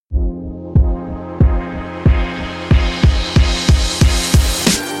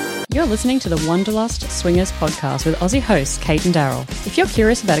You're listening to the Wanderlust Swingers podcast with Aussie hosts Kate and Daryl. If you're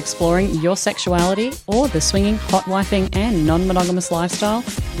curious about exploring your sexuality or the swinging, hot wifing and non-monogamous lifestyle,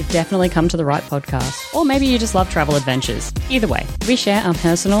 you've definitely come to the right podcast. Or maybe you just love travel adventures. Either way, we share our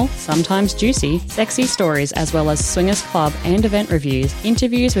personal, sometimes juicy, sexy stories as well as swingers club and event reviews,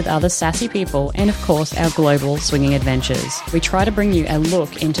 interviews with other sassy people, and of course our global swinging adventures. We try to bring you a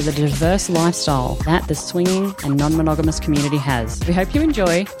look into the diverse lifestyle that the swinging and non-monogamous community has. We hope you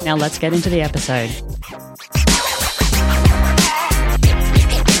enjoy. Now let's get into the episode.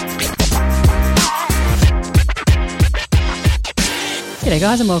 G'day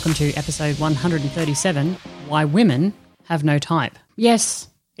guys and welcome to episode 137, Why Women Have No Type. Yes,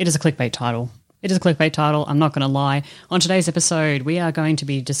 it is a clickbait title. I'm not going to lie. On today's episode, we are going to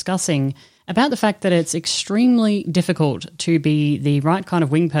be discussing about the fact that it's extremely difficult to be the right kind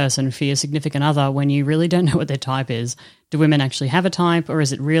of wing person for your significant other when you really don't know what their type is. Do women actually have a type, or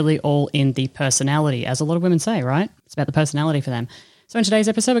is it really all in the personality, as a lot of women say, right? It's about the personality for them. So in today's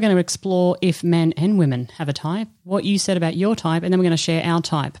episode, we're going to explore if men and women have a type, what you said about your type, and then we're going to share our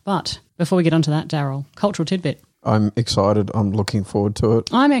type. But before we get onto that, Daryl, cultural tidbit. I'm excited. I'm looking forward to it.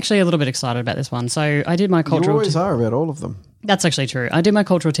 I'm actually a little bit excited about this one. So I did my cultural... You always are about all of them. That's actually true. I did my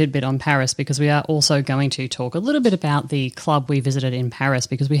cultural tidbit on Paris because we are also going to talk a little bit about the club we visited in Paris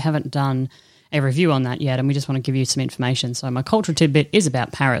because we haven't done a review on that yet and we just want to give you some information. So my cultural tidbit is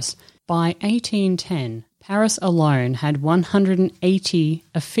about Paris. By 1810, Paris alone had 180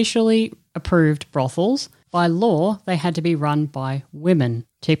 officially approved brothels. By law, they had to be run by women,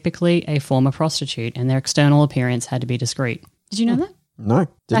 typically a former prostitute, and their external appearance had to be discreet. Did you know that? No.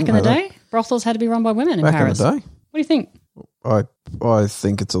 Back in the day, brothels had to be run by women in Paris. Back in the day? What do you think? I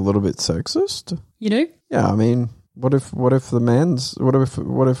think it's a little bit sexist. You do? Yeah, I mean, what if a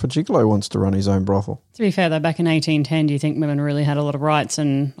gigolo wants to run his own brothel? To be fair though, back in 1810, do you think women really had a lot of rights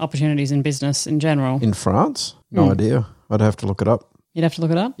and opportunities in business in general? In France? No idea. I'd have to look it up. You'd have to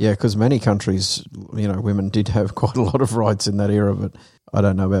look it up? Yeah, because many countries, women did have quite a lot of rights in that era, but I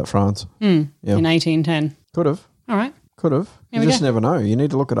don't know about France. Yeah. In 1810. Could have. All right. Could have. You just never know. You need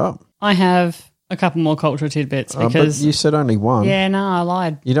to look it up. I have a couple more cultural tidbits because... but you said only one. Yeah, no, I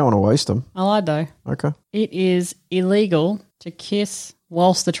lied. You don't want to waste them. I lied though. Okay. It is illegal to kiss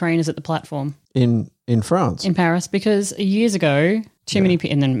whilst the train is at the platform. In France? In Paris, because years ago,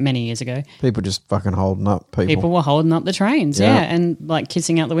 and then many years ago, people just fucking holding up people. People were holding up the trains, and like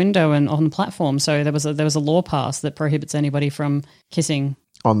kissing out the window and on the platform. So there was a law passed that prohibits anybody from kissing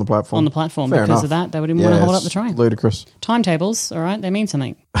on the platform. Fair because enough. of that. They wouldn't want to hold up the train. Ludicrous. Timetables, all right, they mean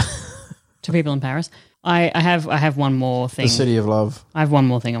something to people in Paris. I have one more thing. The city of love. I have one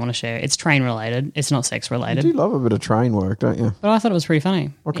more thing I want to share. It's train related. It's not sex related. You do love a bit of train work, don't you? But I thought it was pretty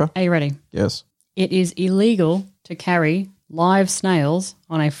funny. Okay. Are you ready? Yes. It is illegal to carry live snails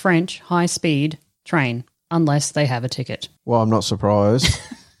on a French high-speed train unless they have a ticket. Well, I'm not surprised.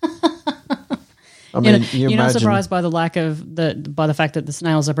 I mean, you're not surprised by the fact that the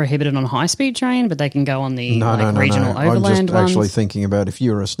snails are prohibited on a high-speed train, but they can go on the regional overland I'm just ones. actually thinking about if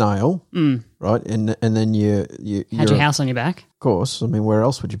you're a snail, right, and then you had your house on your back. Of course. I mean, where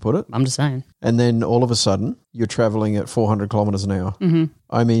else would you put it? I'm just saying. And then all of a sudden, you're travelling at 400 kilometres an hour. Mm-hmm.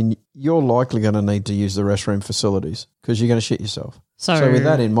 I mean, you're likely going to need to use the restroom facilities because you're going to shit yourself. So with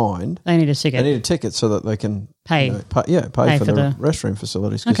that in mind, they need a ticket. They need a ticket so that they can pay for the restroom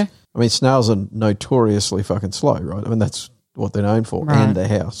facilities. Okay. I mean, snails are notoriously fucking slow, right? I mean, that's what they're known for, and their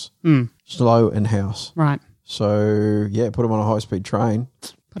house. Slow and house. Right. So, put them on a high-speed train.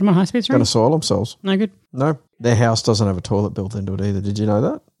 Put them on a high-speed train? Going to soil themselves. No good? No. Their house doesn't have a toilet built into it either. Did you know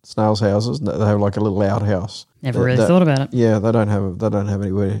that? Snails' houses, they have like a little outhouse. Never really thought about it. Yeah, they don't have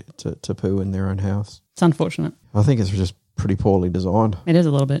anywhere to poo in their own house. It's unfortunate. I think it's just pretty poorly designed. It is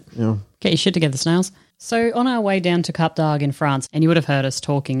a little bit. Yeah. Get your shit together, snails. So on our way down to Cap d'Agde in France, and you would have heard us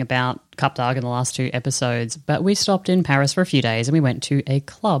talking about Cap d'Agde in the last 2 episodes, but we stopped in Paris for a few days and we went to a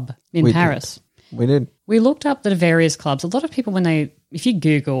club in Paris. We did. We looked up the various clubs. A lot of people, if you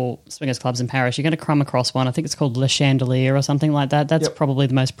Google swingers clubs in Paris, you're going to come across one. I think it's called Le Chandelier or something like that. That's probably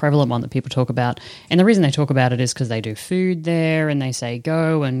the most prevalent one that people talk about. And the reason they talk about it is because they do food there and they say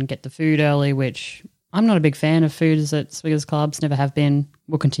go and get the food early, which I'm not a big fan of food at swingers clubs, never have been,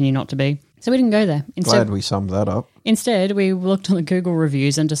 will continue not to be. So we didn't go there. Glad we summed that up. Instead, we looked on the Google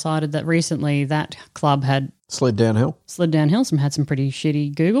reviews and decided that recently that club had slid downhill, had some pretty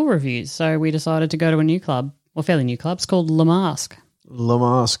shitty Google reviews. So we decided to go to a new club, or fairly new club. It's called Le Masque. Le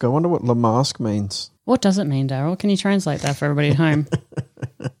Masque. I wonder what Le Masque means. What does it mean, Daryl? Can you translate that for everybody at home?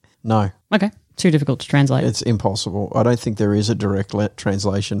 No. Okay. Too difficult to translate. It's impossible. I don't think there is a direct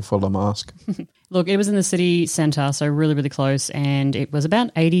translation for Le Masque. Look, it was in the city centre, so really, really close, and it was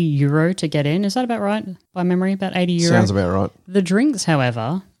about €80 to get in. Is that about right by memory? About €80? Sounds about right. The drinks,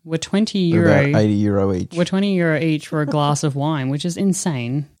 however, were €20. About €80 each. Were €20 each for a glass of wine, which is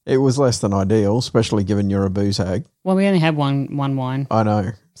insane. It was less than ideal, especially given you're a booze hag. Well, we only had one wine. I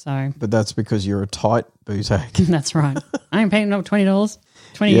know. So, but that's because you're a tight booze hag. That's right. I ain't paying $20,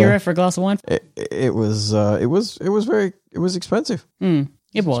 €20 for a glass of wine. It was expensive.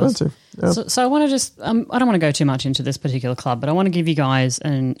 It was. Expensive. Yeah. So I want to just, I don't want to go too much into this particular club, but I want to give you guys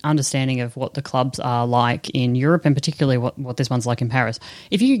an understanding of what the clubs are like in Europe and particularly what this one's like in Paris.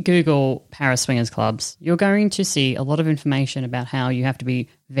 If you Google Paris swingers clubs, you're going to see a lot of information about how you have to be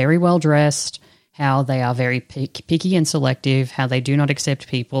very well dressed, how they are very picky and selective, how they do not accept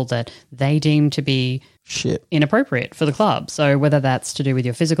people that they deem to be inappropriate for the club. So whether that's to do with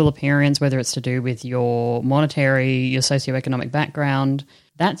your physical appearance, whether it's to do with your monetary, your socioeconomic background,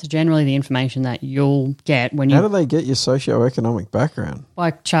 that's generally the information that you'll get when you... How do they get your socioeconomic background?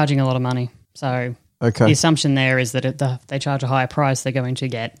 By charging a lot of money. So the assumption there is that if they charge a higher price, they're going to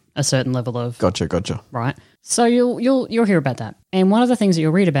get a certain level of... Gotcha. Right. So you'll hear about that. And one of the things that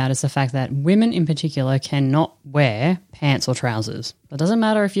you'll read about is the fact that women in particular cannot wear pants or trousers. It doesn't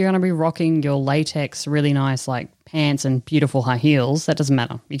matter if you're going to be rocking your latex, really nice like pants and beautiful high heels. That doesn't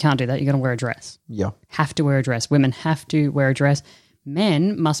matter. You can't do that. You're going to wear a dress. Yeah. Have to wear a dress. Women have to wear a dress.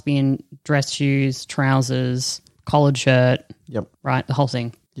 Men must be in dress shoes, trousers, collared shirt. Yep. Right? The whole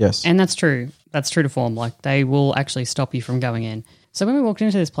thing. Yes. And that's true. That's true to form. Like they will actually stop you from going in. So when we walked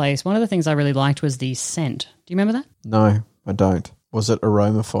into this place, one of the things I really liked was the scent. Do you remember that? No, I don't. Was it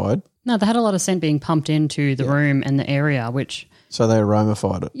aromafied? No, they had a lot of scent being pumped into the room and the area, which... So they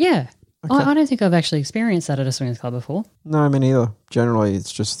aromafied it? Yeah. Okay. I don't think I've actually experienced that at a swingers club before. No, me neither. Generally,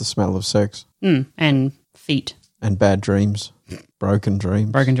 it's just the smell of sex. And feet. And bad dreams. Broken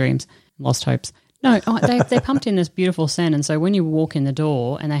dreams. Lost hopes. No, they pumped in this beautiful scent, and so when you walk in the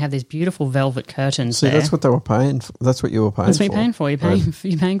door and they have these beautiful velvet curtains there. That's what they were paying for. That's what you were paying for. That's what you're paying for.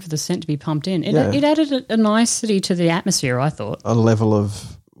 You're paying for the scent to be pumped in. It added a nicety to the atmosphere, I thought. A level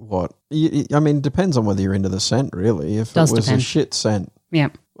of what? I mean, it depends on whether you're into the scent, really. If it was a shit scent. Yeah.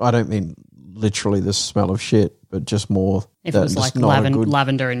 I don't mean literally the smell of shit, but just more. If it was like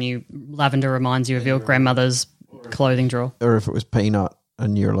lavender and lavender reminds you of your grandmother's clothing drawer. Or if it was peanut.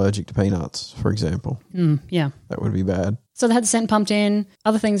 And you're allergic to peanuts, for example. Yeah. That would be bad. So they had scent pumped in.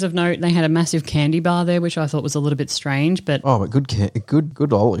 Other things of note, they had a massive candy bar there, which I thought was a little bit strange. But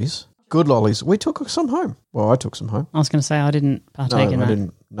good lollies. Good lollies. We took some home. Well, I took some home. I was going to say I didn't partake in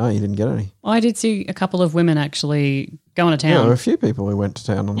that. No, you didn't get any. I did see a couple of women actually going to town. Yeah, there were a few people who went to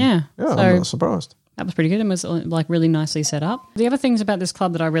town on them. Yeah, so I'm not surprised. That was pretty good and was like really nicely set up. The other things about this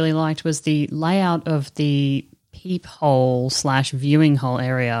club that I really liked was the layout of the peephole / viewing hole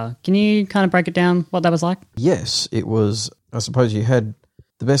area. Can you kind of break it down what that was like? Yes, it was. I suppose you had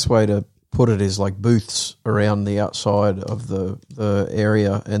the best way to put it is like booths around the outside of the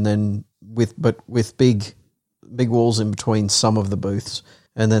area, and then with big walls in between some of the booths,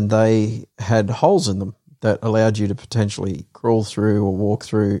 and then they had holes in them that allowed you to potentially crawl through or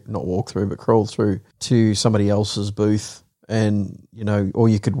crawl through to somebody else's booth. And, or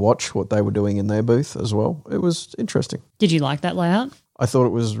you could watch what they were doing in their booth as well. It was interesting. Did you like that layout? I thought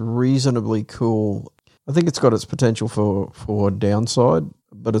it was reasonably cool. I think it's got its potential for downside,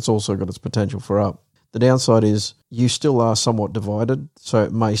 but it's also got its potential for up. The downside is you still are somewhat divided, so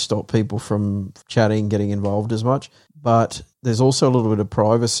it may stop people from chatting, getting involved as much. But there's also a little bit of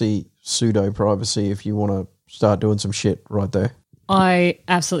privacy, pseudo-privacy, if you want to start doing some shit right there. I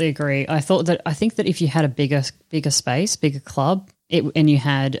absolutely agree. I think that if you had a bigger space, bigger club, and you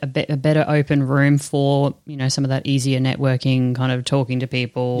had a better open room for, some of that easier networking, kind of talking to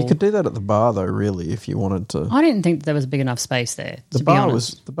people. You could do that at the bar though, really, if you wanted to. I didn't think there was a big enough space there. The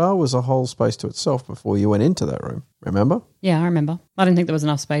bar was a whole space to itself before you went into that room. Remember? Yeah, I remember. I didn't think there was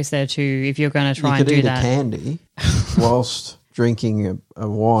enough space there if you're going to try and do that. You could eat a candy whilst drinking a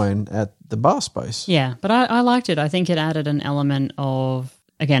wine at the bar space. Yeah, but I liked it. I think it added an element of,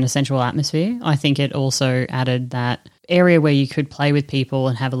 again, a sensual atmosphere. I think it also added that area where you could play with people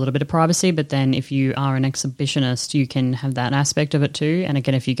and have a little bit of privacy, but then if you are an exhibitionist, you can have that aspect of it too. And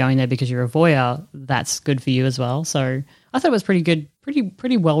again, if you're going there because you're a voyeur, that's good for you as well. So I thought it was pretty good,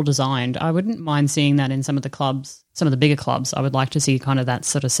 pretty well designed. I wouldn't mind seeing that in some of the clubs, some of the bigger clubs. I would like to see kind of that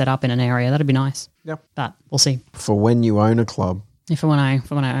sort of set up in an area. That'd be nice. Yep. But we'll see. For when you own a club. For when I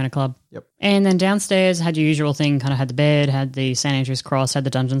own a club. Yep. And then downstairs had your usual thing, kind of had the bed, had the St. Andrew's Cross, had the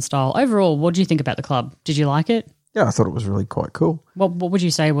dungeon style. Overall, what did you think about the club? Did you like it? Yeah, I thought it was really quite cool. What would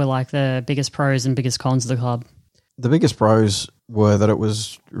you say were like the biggest pros and biggest cons of the club? The biggest pros were that it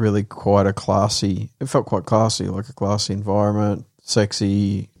was really quite a classy, it felt quite classy, like a classy environment,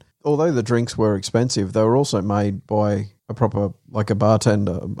 sexy. Although the drinks were expensive, they were also made by a proper, like a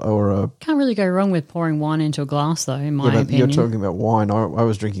bartender or a... Can't really go wrong with pouring wine into a glass, though, in my but opinion. You're talking about wine. I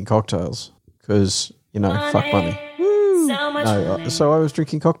was drinking cocktails because, fuck money. So I was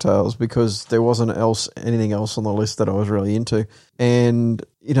drinking cocktails because there wasn't anything else on the list that I was really into. And,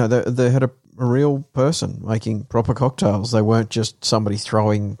 they had a real person making proper cocktails. They weren't just somebody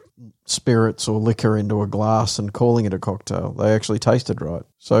throwing spirits or liquor into a glass and calling it a cocktail. They actually tasted right.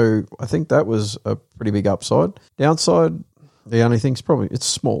 So I think that was a pretty big upside. Downside, the only thing's probably it's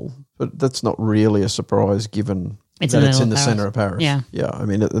small, but that's not really a surprise given that it's in the centre of Paris. Yeah. Yeah. I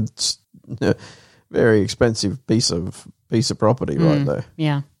mean, it's a very expensive piece of property right there.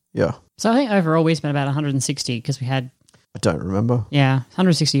 Yeah. Yeah. So I think overall we spent about 160 because we had... I don't remember. Yeah,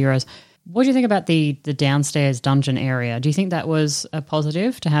 160 euros. What do you think about the downstairs dungeon area? Do you think that was a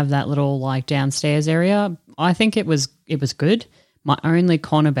positive to have that little downstairs area? I think it was good. My only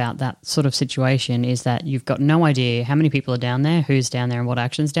con about that sort of situation is that you've got no idea how many people are down there, who's down there and what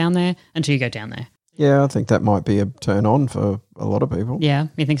action's down there until you go down there. Yeah, I think that might be a turn on for a lot of people. Yeah,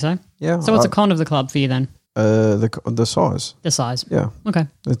 you think so? Yeah. So what's a con of the club for you then? The size. The size. Yeah. Okay.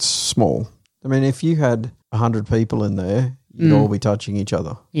 It's small. I mean, if you had 100 people in there, you'd all be touching each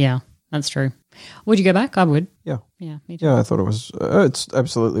other. Yeah. That's true. Would you go back? I would. Yeah. Yeah, me too. Yeah, I thought it was it's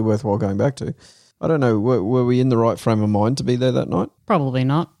absolutely worthwhile going back to. I don't know, were we in the right frame of mind to be there that night? Probably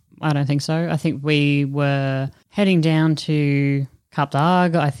not. I don't think so. I think we were heading down to Cap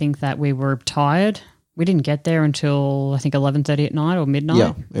d'Agde. I think that we were tired. We didn't get there until, I think, 11:30 at night or midnight.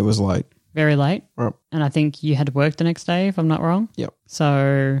 Yeah, it was late. Very late. Right. And I think you had to work the next day, if I'm not wrong. Yep.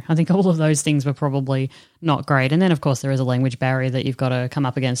 So I think all of those things were probably not great. And then, of course, there is a language barrier that you've got to come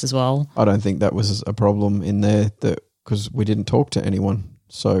up against as well. I don't think that was a problem in there because we didn't talk to anyone.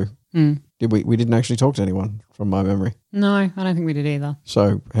 So did we? We didn't actually talk to anyone from my memory. No, I don't think we did either.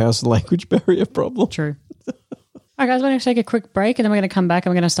 So how's the language barrier problem? True. All right, guys, we're going to take a quick break and then we're going to come back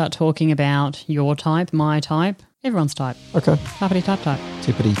and we're going to start talking about your type, my type, everyone's type. Okay. Typity type type.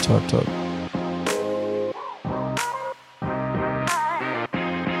 Tippity type type.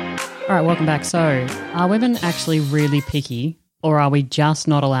 All right, welcome back. So, are women actually really picky, or are we just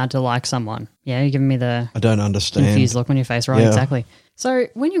not allowed to like someone? Yeah, you're giving me the I don't understand. confused look on your face, right? Yeah. Exactly. So,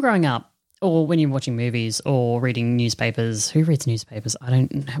 when you're growing up, or when you're watching movies or reading newspapers, who reads newspapers? I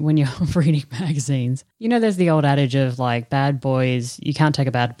don't. When you're reading magazines, there's the old adage of bad boys. You can't take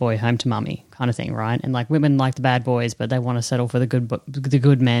a bad boy home to mummy, kind of thing, right? And women like the bad boys, but they want to settle for the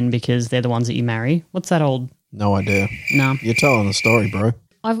good men because they're the ones that you marry. What's that old? No idea. No. You're telling a story, bro.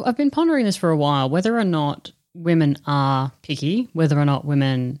 I've been pondering this for a while, whether or not women are picky, whether or not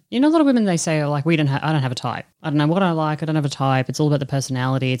women, a lot of women, they say, I don't have a type. I don't know what I like. I don't have a type. It's all about the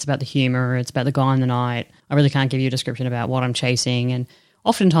personality. It's about the humor. It's about the guy in the night. I really can't give you a description about what I'm chasing. And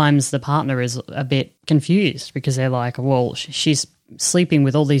oftentimes the partner is a bit confused because they're like, well, she's sleeping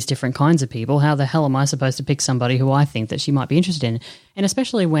with all these different kinds of people. How the hell am I supposed to pick somebody who I think that she might be interested in? And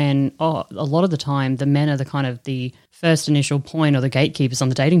especially when a lot of the time the men are the kind of the first initial point or the gatekeepers on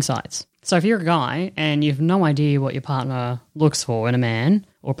the dating sites. So if you're a guy and you've no idea what your partner looks for in a man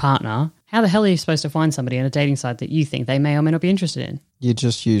or partner, how the hell are you supposed to find somebody on a dating site that you think they may or may not be interested in? You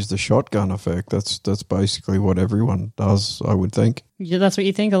just use the shotgun effect. That's basically what everyone does, I would think. Yeah, that's what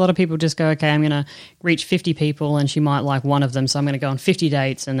you think? A lot of people just go, okay, I'm going to reach 50 people and she might like one of them, so I'm going to go on 50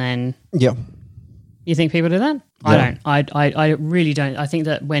 dates and then... Yeah. You think people do that? Yeah. I don't. I really don't. I think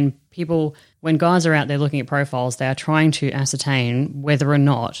that when guys are out there looking at profiles, they are trying to ascertain whether or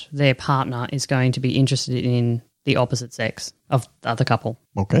not their partner is going to be interested in the opposite sex of the other couple.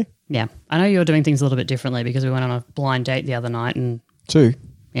 Okay. Yeah. I know you're doing things a little bit differently because we went on a blind date the other night and... 2.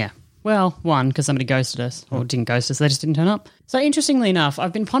 Yeah. Well, 1, because somebody ghosted us, or didn't ghost us, they just didn't turn up. So interestingly enough,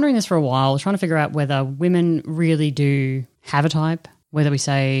 I've been pondering this for a while, trying to figure out whether women really do have a type, whether we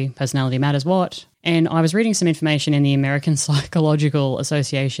say personality matters what. And I was reading some information in the American Psychological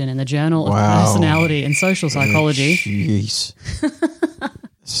Association and the Journal of Personality and Social Psychology. Jeez.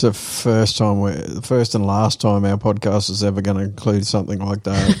 It's the first and last time our podcast is ever going to include something like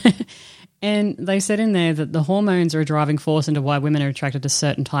that. And they said in there that the hormones are a driving force into why women are attracted to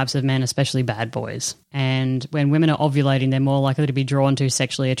certain types of men, especially bad boys. And when women are ovulating, they're more likely to be drawn to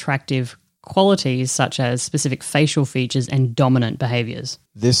sexually attractive qualities such as specific facial features and dominant behaviours.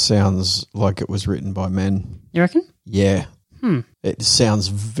 This sounds like it was written by men. You reckon? Yeah. It sounds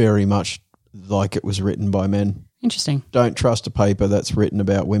very much like it was written by men. Interesting. Don't trust a paper that's written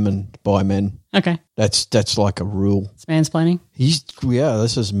about women by men. Okay. That's like a rule. It's mansplaining?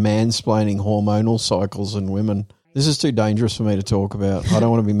 This is mansplaining hormonal cycles in women. This is too dangerous for me to talk about. I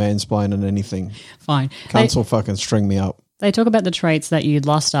don't want to be mansplaining anything. Fine. Cunts will fucking string me up. They talk about the traits that you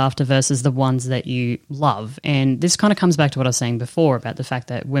lust after versus the ones that you love. And this kind of comes back to what I was saying before about the fact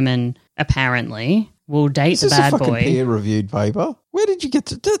that women apparently will date the bad boy. Is this a fucking boy. peer-reviewed paper? Where did you get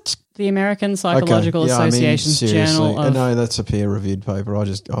to that? The American Psychological Association's Journal of... No, that's a peer-reviewed paper.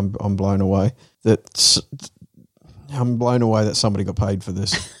 I'm blown away. I'm blown away that somebody got paid for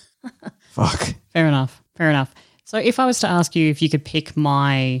this. Fuck. Fair enough. So if I was to ask you if you could pick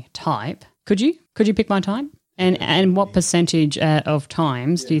my type, could you? Could you pick my type? And what percentage of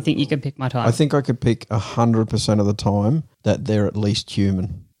times do you think you could pick my type? I think I could pick 100% of the time that they're at least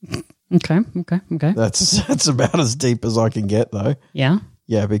human. Okay. That's about as deep as I can get, though. Yeah?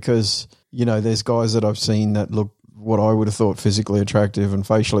 Yeah, because, there's guys that I've seen that look what I would have thought physically attractive and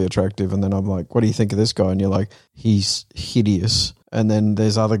facially attractive, and then I'm like, what do you think of this guy? And you're like, he's hideous. And then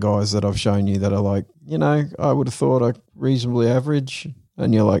there's other guys that I've shown you that are like, I would have thought are reasonably average,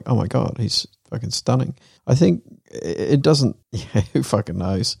 and you're like, oh my God, he's fucking stunning. I think it doesn't, who fucking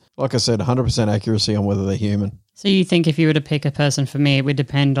knows? Like I said, 100% accuracy on whether they're human. So you think if you were to pick a person for me, it would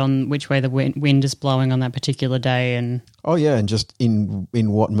depend on which way the wind is blowing on that particular day and... Oh, yeah, and just in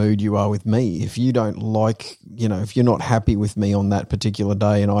what mood you are with me. If you don't like, if you're not happy with me on that particular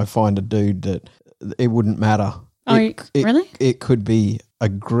day and I find a dude that it wouldn't matter. Really? It could be a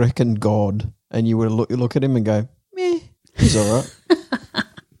Grecan god and you would look at him and go, meh, he's all right.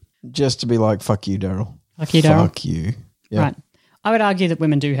 Just to be like, fuck you, Daryl. Fuck you, Daryl. Fuck you. Yeah. Right. I would argue that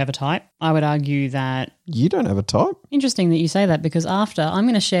women do have a type. I would argue that... You don't have a type? Interesting that you say that because after, I'm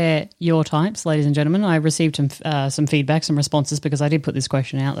going to share your types, ladies and gentlemen. I received some feedback, some responses because I did put this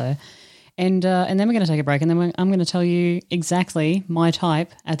question out there. And then we're going to take a break and then I'm going to tell you exactly my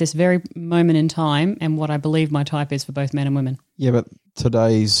type at this very moment in time and what I believe my type is for both men and women. Yeah, but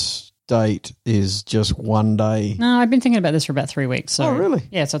today's date is just one day. No, I've been thinking about this for about 3 weeks. So, oh, really?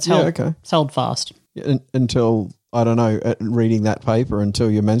 Yeah, so it's held, okay. It's held fast. Yeah, until... I don't know, reading that paper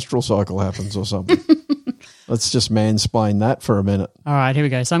until your menstrual cycle happens or something. Let's just mansplain that for a minute. All right, here we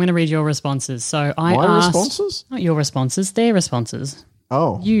go. So I'm going to read your responses. So I My asked... responses? Not your responses, their responses.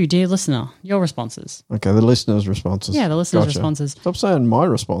 Oh. You, dear listener, your responses. Okay, the listeners' responses. Yeah, the listeners' Gotcha. Responses. Stop saying my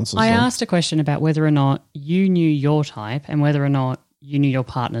responses. I asked a question about whether or not you knew your type and whether or not you knew your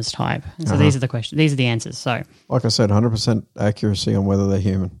partner's type. And so these are the questions. These are the answers. So, like I said, 100% accuracy on whether they're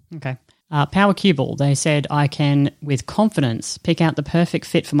human. Okay. Power Cubal, they said, I can, with confidence, pick out the perfect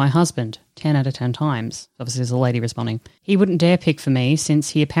fit for my husband 10 out of 10 times. Obviously, there's a lady responding. He wouldn't dare pick for me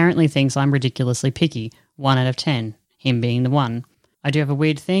since he apparently thinks I'm ridiculously picky. 1 out of 10, him being the one. I do have a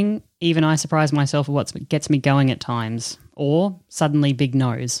weird thing. Even I surprise myself at what gets me going at times. Or suddenly big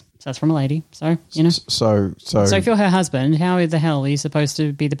nose. So that's from a lady. So, So if you're her husband, how the hell are you supposed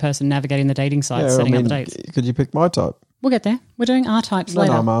to be the person navigating the dating sites, setting up the dates? Could you pick my type? We'll get there. We're doing our types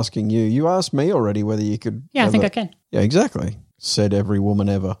later. No, I'm asking you. You asked me already whether you could... Yeah, I think I can. Yeah, exactly. Said every woman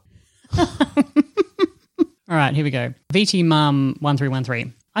ever. All right, here we go. VT Mum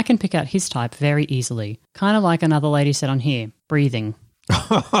 1313. I can pick out his type very easily. Kind of like another lady said on here, breathing.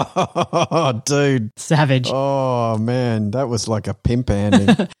 Oh, dude. Savage. Oh, man, that was like a pimp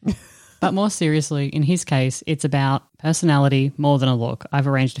handing. But more seriously, in his case, it's about personality more than a look. I've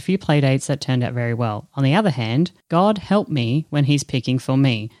arranged a few play dates that turned out very well. On the other hand, God help me when he's picking for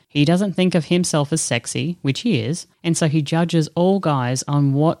me. He doesn't think of himself as sexy, which he is, and so he judges all guys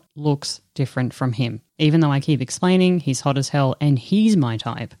on what looks different from him. Even though I keep explaining he's hot as hell and he's my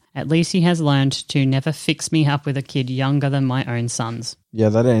type, at least he has learned to never fix me up with a kid younger than my own sons. Yeah,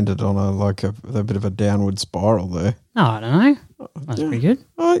 that ended on a bit of a downward spiral there. Oh, I don't know. That's pretty good.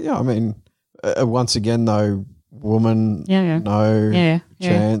 Oh, yeah, I mean, once again, though, woman, no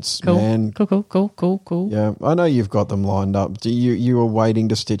chance, cool. man. Cool. Yeah, I know you've got them lined up. You were waiting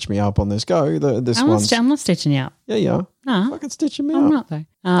to stitch me up on this. Go, this one. I'm not stitching you up. Yeah. No. Fucking stitching me I'm up. not, though.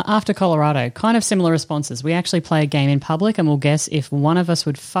 After Colorado, kind of similar responses. We actually play a game in public and we'll guess if one of us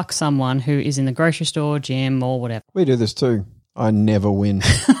would fuck someone who is in the grocery store, gym, or whatever. We do this too. I never win.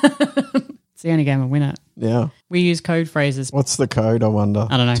 It's the only game I win at. Yeah. We use code phrases. What's the code, I wonder?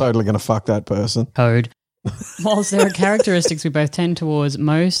 I don't know. Totally going to fuck that person. Code. Whilst there are characteristics we both tend towards,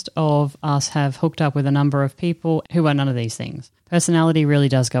 most of us have hooked up with a number of people who are none of these things. Personality really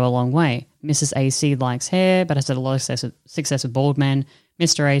does go a long way. Mrs. AC likes hair, but has had a lot of success with bald men.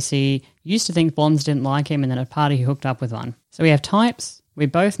 Mr. AC used to think blondes didn't like him, and then at a party he hooked up with one. So we have types, we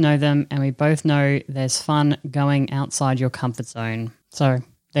both know them, and we both know there's fun going outside your comfort zone. So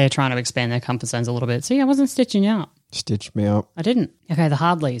they're trying to expand their comfort zones a little bit. See, I wasn't stitching you up. Stitch me up. I didn't. Okay, the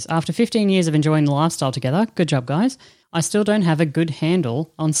Hardleys. After 15 years of enjoying the lifestyle together, good job, guys, I still don't have a good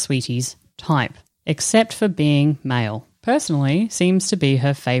handle on Sweetie's type. except for being male. Personally seems to be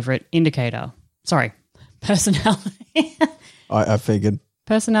her favourite indicator. Sorry, personality. I figured.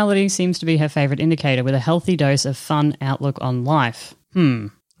 Personality seems to be her favourite indicator with a healthy dose of fun outlook on life.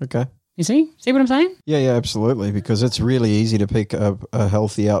 Okay. You see? See what I'm saying? Yeah, absolutely, because it's really easy to pick a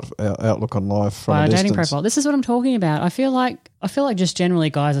healthy outlook on life from By a a distance. dating profile. This is what I'm talking about. I feel like just generally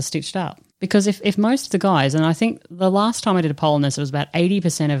guys are stitched up. Because if most of the guys, and I think the last time I did a poll on this, it was about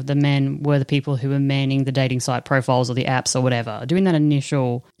 80% of the men were the people who were manning the dating site profiles or the apps or whatever, doing that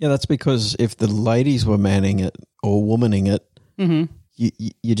initial... Yeah, that's because if the ladies were manning it or womaning it,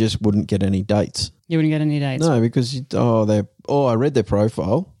 you just wouldn't get any dates. You wouldn't get any dates. No, because I read their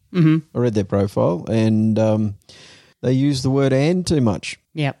profile. I read their profile, and they use the word "and" too much.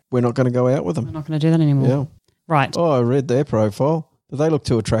 Yep. We're not going to go out with I'm them. not going to do that anymore. Yeah. Right. Oh, I read their profile, but they look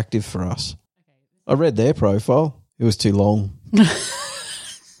too attractive for us. I read their profile. It was too long.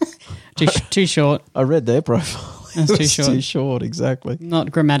 Too short. I read their profile. That's It too was short. Too short, exactly.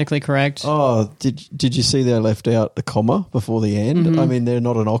 Not grammatically correct. Oh, did you see they left out the comma before the end? I mean, they're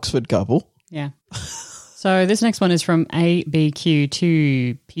not an Oxford couple. Yeah. So this next one is from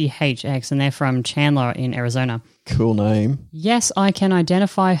ABQ2PHX, and they're from Chandler in Arizona. Cool name. Yes, I can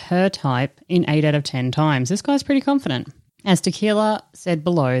identify her type in 8 out of 10 times. This guy's pretty confident. As Tequila said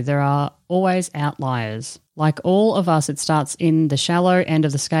below, there are always outliers. Like all of us, it starts in the shallow end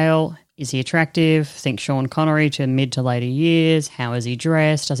of the scale. Is he attractive? Think Sean Connery to mid to later years. How is he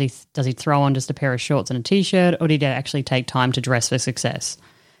dressed? Does he throw on just a pair of shorts and a t-shirt, or did he actually take time to dress for success?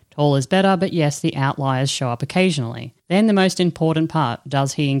 Tall is better, but yes, the outliers show up occasionally. Then the most important part,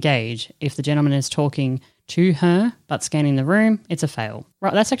 does he engage? If the gentleman is talking to her but scanning the room, it's a fail.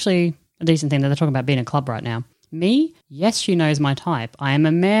 Right, that's actually a decent thing that they're talking about being a club right now. Me? Yes, she knows my type. I am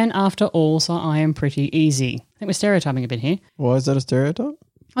a man after all, so I am pretty easy. I think we're stereotyping a bit here. Why is that a stereotype?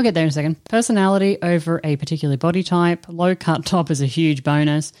 I'll get there in a second. Personality over a particular body type. Low cut top is a huge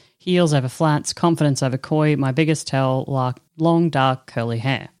bonus. Heels over flats. Confidence over coy. My biggest tell, long, dark, curly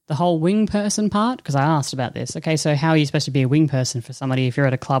hair. The whole wing person part, because I asked about this. Okay, so how are you supposed to be a wing person for somebody if you're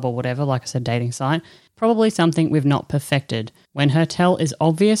at a club or whatever, like I said, dating site? Probably something we've not perfected. When her tell is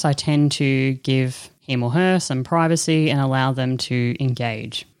obvious, I tend to give him or her some privacy and allow them to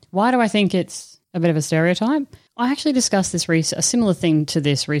engage. Why do I think it's a bit of a stereotype? I actually discussed this a similar thing to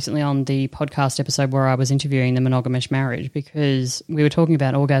this recently on the podcast episode where I was interviewing the monogamish marriage, because we were talking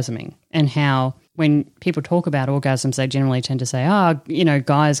about orgasming and how when people talk about orgasms, they generally tend to say,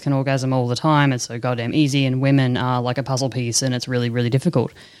 guys can orgasm all the time. It's so goddamn easy, and women are like a puzzle piece and it's really, really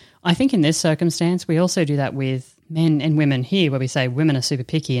difficult. I think in this circumstance, we also do that with men and women here, where we say women are super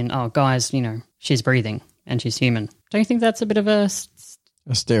picky and, guys, she's breathing and she's human. Don't you think that's a bit of a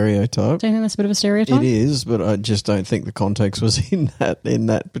stereotype? Don't you think that's a bit of a stereotype? It is, but I just don't think the context was in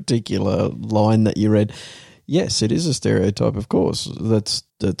that particular line that you read. Yes, it is a stereotype, of course. That's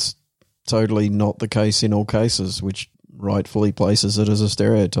totally not the case in all cases, which rightfully places it as a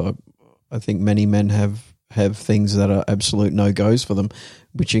stereotype. I think many men have things that are absolute no-goes for them,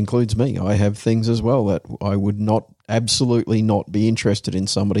 which includes me. I have things as well that I would absolutely not be interested in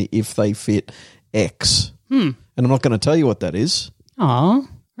somebody if they fit X. And I'm not going to tell you what that is. Oh,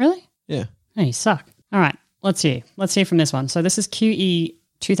 really? Yeah. Hey, you suck. All right, let's hear from this one. So this is QE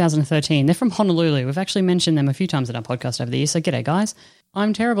 2013. They're from Honolulu. We've actually mentioned them a few times in our podcast over the years, so g'day, guys.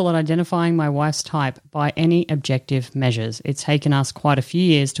 I'm terrible at identifying my wife's type by any objective measures. It's taken us quite a few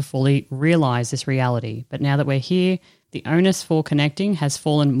years to fully realise this reality, but now that we're here, the onus for connecting has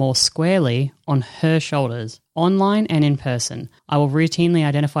fallen more squarely on her shoulders, online and in person. I will routinely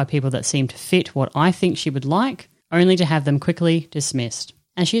identify people that seem to fit what I think she would like, only to have them quickly dismissed.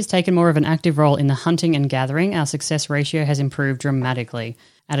 As she has taken more of an active role in the hunting and gathering, our success ratio has improved dramatically.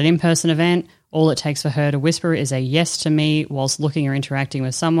 At an in-person event, all it takes for her to whisper is a yes to me whilst looking or interacting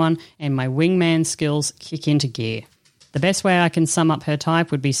with someone, and my wingman skills kick into gear. The best way I can sum up her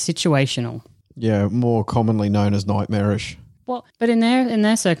type would be situational. Yeah, more commonly known as nightmarish. Well, but in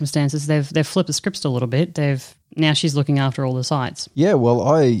their circumstances, they've flipped the scripts a little bit. Now she's looking after all the sites. Yeah, well,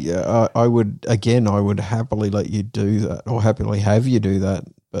 I would happily let you do that, or happily have you do that.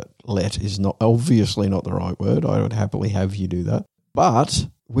 But let is not obviously not the right word. I would happily have you do that, but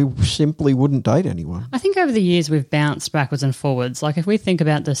we simply wouldn't date anyone. I think over the years we've bounced backwards and forwards. Like if we think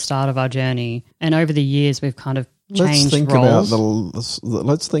about the start of our journey, and over the years we've kind of changed roles.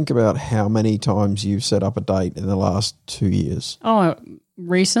 Let's think about how many times you've set up a date in the last 2 years. Oh,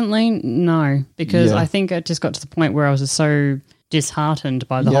 recently? No, because I think it just got to the point where I was just so disheartened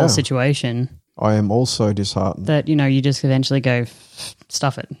by the whole situation. I am also disheartened. That, you just eventually go,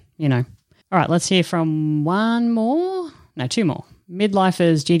 stuff it, All right, let's hear from two more.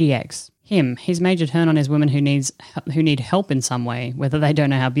 Midlifers GDX. him. His major turn on is women who need help in some way, whether they don't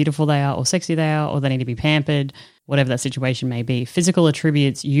know how beautiful they are or sexy they are, or they need to be pampered, whatever that situation may be. Physical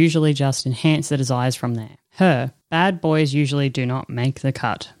attributes usually just enhance the desires from there. Her, bad boys usually do not make the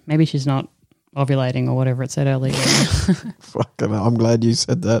cut. Maybe she's not ovulating or whatever it said earlier. Fucking hell, I'm glad you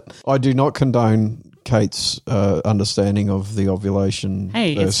said that. I do not condone Kate's understanding of the ovulation.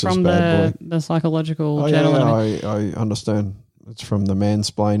 Hey, versus it's from bad boy. the psychological Yeah, journal. I understand. It's from the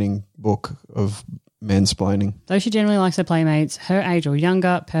mansplaining book of mansplaining. Though she generally likes her playmates, her age or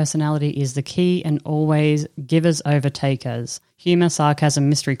younger, personality is the key and always givers over takers. Humour, sarcasm,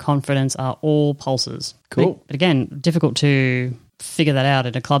 mystery, confidence are all pulses. Cool. But again, difficult to figure that out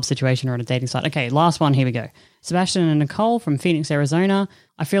in a club situation or on a dating site. Okay, last one, here we go. Sebastian and Nicole from Phoenix, Arizona.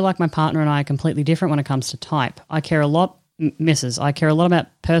 I feel like my partner and I are completely different when it comes to type. I care a lot about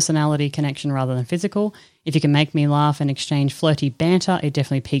personality connection rather than physical. If you can make me laugh and exchange flirty banter, it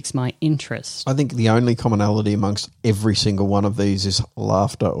definitely piques my interest. I think the only commonality amongst every single one of these is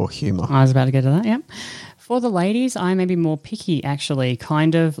laughter or humour. I was about to get to that, yeah. For the ladies, I may be more picky, actually,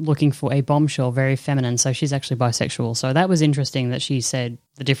 kind of looking for a bombshell, very feminine. So she's actually bisexual. So that was interesting that she said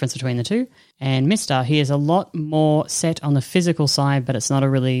the difference between the two. And Mr., he is a lot more set on the physical side, but it's not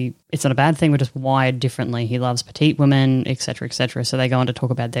a bad thing. We're just wired differently. He loves petite women, et cetera, et cetera. So they go on to talk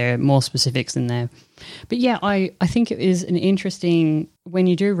about their more specifics in there. But yeah, I think it is an interesting, when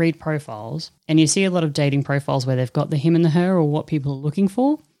you do read profiles and you see a lot of dating profiles where they've got the him and the her or what people are looking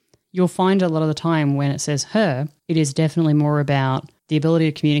for, you'll find a lot of the time when it says her, it is definitely more about the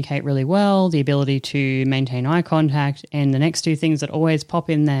ability to communicate really well, the ability to maintain eye contact, and the next two things that always pop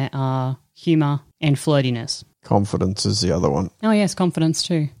in there are humour and flirtiness. Confidence is the other one. Oh, yes, confidence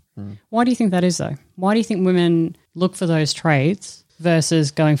too. Why do you think that is, though? Why do you think women look for those traits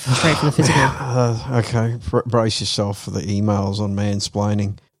versus going straight for the physical? Okay, brace yourself for the emails on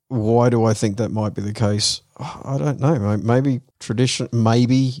mansplaining. Why do I think that might be the case? I don't know. Maybe tradition.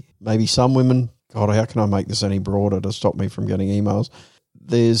 Maybe some women. God, how can I make this any broader to stop me from getting emails?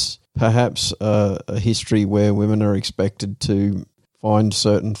 There's perhaps a history where women are expected to find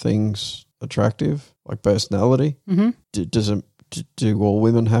certain things attractive, like personality. Mm-hmm. Do all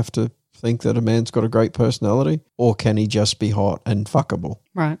women have to think that a man's got a great personality, or can he just be hot and fuckable?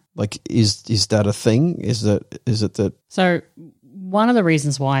 Right. Like, is that a thing? Is it that? So one of the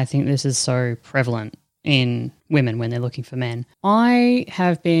reasons why I think this is so prevalent in women when they're looking for men, I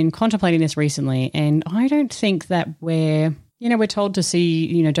have been contemplating this recently, and I don't think that we're told to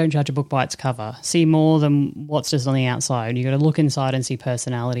see, don't judge a book by its cover, see more than what's just on the outside. You got to look inside and see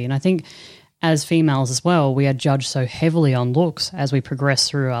personality. And I think as females as well, we are judged so heavily on looks as we progress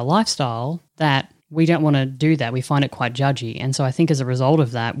through our lifestyle that we don't want to do that. We find it quite judgy. And so I think as a result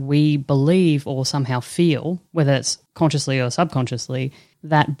of that, we believe or somehow feel, whether it's consciously or subconsciously,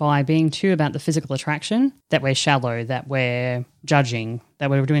 that by being too about the physical attraction, that we're shallow, that we're judging,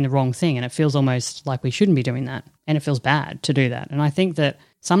 that we're doing the wrong thing. And it feels almost like we shouldn't be doing that. And it feels bad to do that. And I think that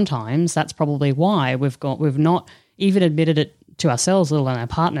sometimes that's probably why we've not even admitted it to ourselves, let alone our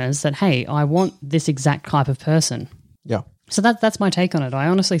partners, that, hey, I want this exact type of person. Yeah. So that's my take on it. I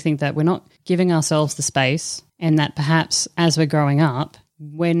honestly think that we're not giving ourselves the space, and that perhaps as we're growing up,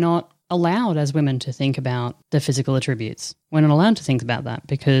 we're not allowed as women to think about the physical attributes. We're not allowed to think about that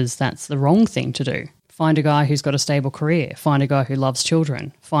because that's the wrong thing to do. Find a guy who's got a stable career. Find a guy who loves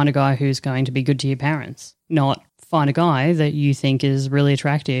children. Find a guy who's going to be good to your parents. Not find a guy that you think is really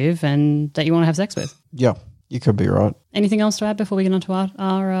attractive and that you want to have sex with. Yeah, you could be right. Anything else to add before we get on to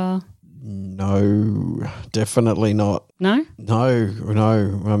our No, definitely not. No?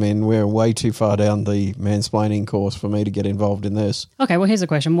 No. I mean, we're way too far down the mansplaining course for me to get involved in this. Okay, well, here's a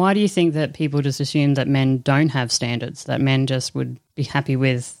question. Why do you think that people just assume that men don't have standards, that men just would be happy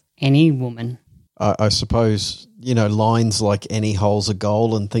with any woman? I suppose, lines like any hole's a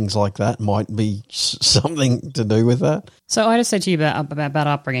goal and things like that might be something to do with that. So I just said to you about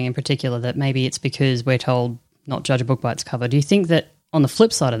upbringing in particular that maybe it's because we're told not judge a book by its cover. Do you think that on the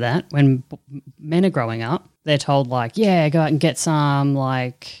flip side of that, when men are growing up, they're told like, yeah, go out and get some,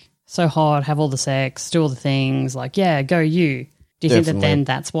 like, so hot, have all the sex, do all the things, like, yeah, go you. Do you think that then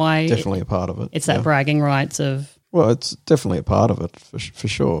that's why? Definitely a part of it. It's that bragging rights of... Well, it's definitely a part of it for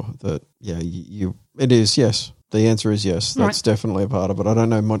sure. That, yeah, it is, yes. The answer is yes. That's definitely a part of it. I don't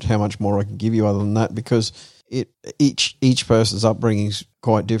know how much more I can give you other than that because each person's upbringing is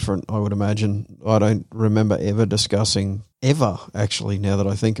quite different, I would imagine. I don't remember ever actually, now that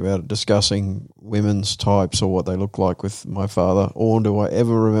I think about it, discussing women's types or what they look like with my father, or do I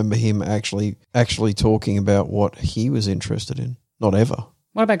ever remember him actually talking about what he was interested in? Not ever.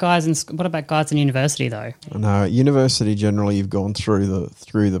 What about guys in university though? No, at university generally you've gone through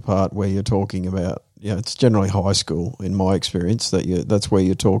the part where you're talking about. Yeah, it's generally high school in my experience that's where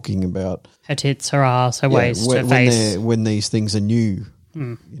you're talking about Her tits, her ass, her waist, her face. when these things are new.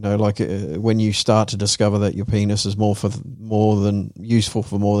 You know, like when you start to discover that your penis is useful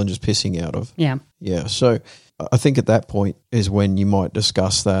for more than just pissing out of. Yeah. Yeah. So I think at that point is when you might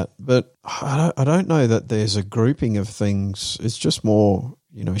discuss that. But I don't know that there's a grouping of things. It's just more,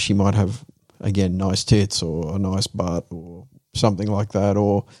 you know, she might have, again, nice tits or a nice butt or something like that.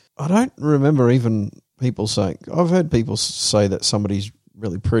 Or I don't remember even people saying, I've heard people say that somebody's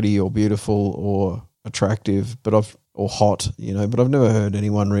really pretty or beautiful or attractive, or hot, you know, but I've never heard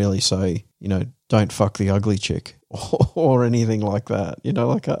anyone really say, you know, don't fuck the ugly chick or anything like that. You know,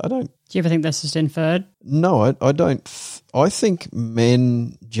 like I don't. Do you ever think that's just inferred? No, I don't. I think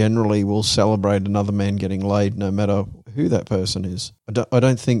men generally will celebrate another man getting laid no matter who that person is. I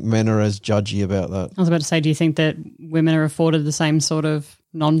don't think men are as judgy about that. I was about to say, do you think that women are afforded the same sort of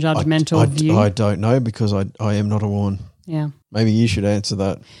non-judgmental view? I don't know because I am not a woman. Yeah. Maybe you should answer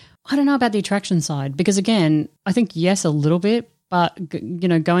that. I don't know about the attraction side because, again, I think yes, a little bit, but, you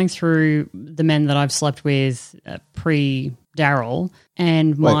know, going through the men that I've slept with pre-Daryl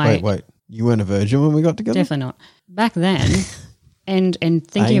and Wait. You weren't a virgin when we got together? Definitely not. Back then and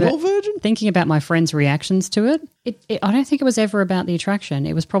thinking about my friends' reactions to it, I don't think it was ever about the attraction.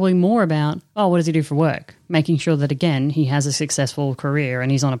 It was probably more about, oh, what does he do for work? Making sure that, again, he has a successful career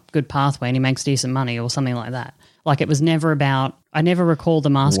and he's on a good pathway and he makes decent money or something like that. Like it was never about, I never recall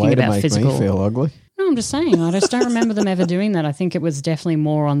them asking about physical. Way to make me feel ugly. No, I'm just saying. I just don't remember them ever doing that. I think it was definitely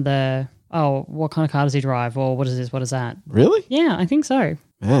more on the, oh, what kind of car does he drive? Or what is this? What is that? Really? Yeah, I think so.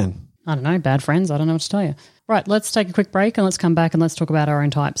 Man. I don't know. Bad friends. I don't know what to tell you. Right, let's take a quick break and let's come back and let's talk about our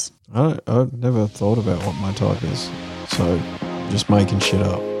own types. I've never thought about what my type is. So just making shit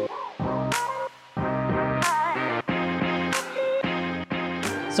up.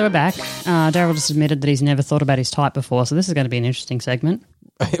 So we're back. Daryl just admitted that he's never thought about his type before, so this is going to be an interesting segment.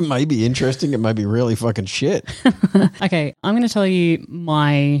 It may be interesting. It may be really fucking shit. Okay, I'm going to tell you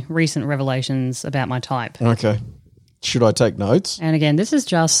my recent revelations about my type. Okay. Should I take notes? And again, this is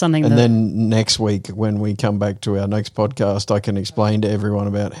just something and then next week when we come back to our next podcast, I can explain to everyone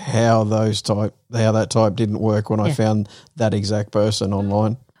about how that type didn't work when I found that exact person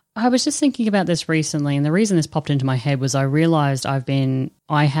online. I was just thinking about this recently, and the reason this popped into my head was I realised I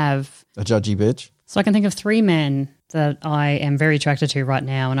have a judgy bitch. So I can think of 3 men that I am very attracted to right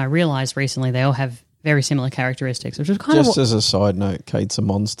now, and I realised recently they all have very similar characteristics, which was kind of... Just as a side note, Kate's a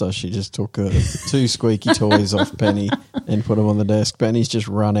monster. She just took 2 squeaky toys off Penny and put them on the desk. Penny's just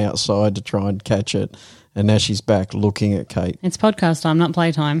run outside to try and catch it, and now she's back looking at Kate. It's podcast time, not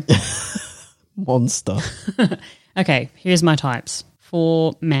playtime. Monster. Okay, here's my types.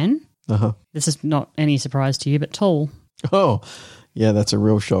 For men, this is not any surprise to you, but tall. Oh, yeah, that's a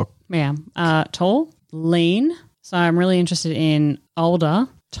real shock. Yeah, tall, lean. So I'm really interested in older,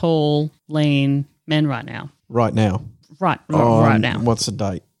 tall, lean men right now. Right now? Right now. What's the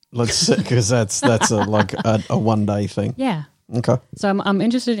date? Let's see, because that's a one-day thing. Yeah. Okay. So I'm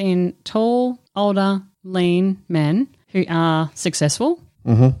interested in tall, older, lean men who are successful.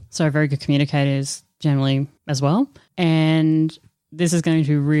 Mm-hmm. So very good communicators generally as well. And this is going to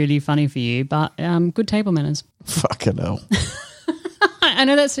be really funny for you, but good table manners. Fucking hell. I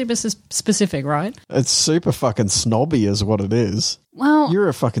know that's super specific, right? It's super fucking snobby is what it is. Well... You're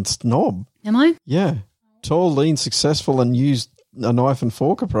a fucking snob. Am I? Yeah. Tall, lean, successful, and used a knife and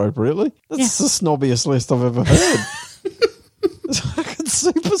fork appropriately. That's the snobbiest list I've ever heard. It's fucking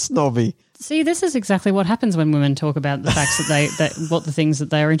super snobby. See, this is exactly what happens when women talk about the facts what the things that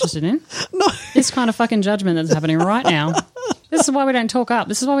they are interested in. No. This kind of fucking judgment that's happening right now. This is why we don't talk up.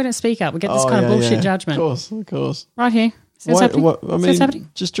 This is why we don't speak up. We get this kind of bullshit judgment. Of course. Right here. See what's happening? What's happening?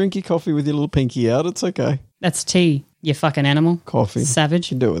 Just drink your coffee with your little pinky out. It's okay. That's tea, you fucking animal. Coffee. Savage.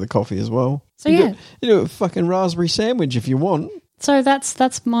 You can do it with a coffee as well. So you do it with a fucking raspberry sandwich if you want. So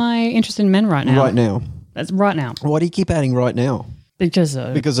that's my interest in men right now. Right now. That's right now. Why do you keep adding right now? Because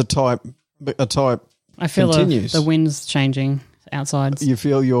a type I feel continues. The wind's changing outside. You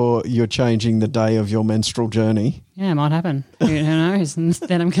feel you're changing the day of your menstrual journey. Yeah, it might happen. Who knows? And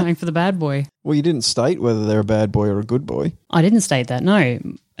then I'm going for the bad boy. Well, you didn't state whether they're a bad boy or a good boy. I didn't state that. No.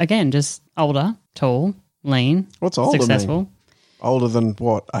 Again, just older, tall, lean. What's older successful? Mean? Older than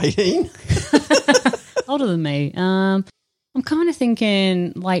what? 18? Older than me. I'm kind of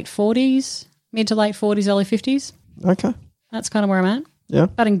thinking late 40s, mid to late 40s, early 50s. Okay. That's kind of where I'm at. Yeah.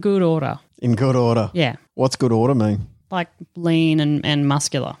 But in good order. In good order. Yeah. What's good order mean? Like lean and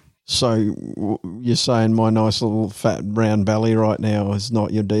muscular. So you're saying my nice little fat brown belly right now is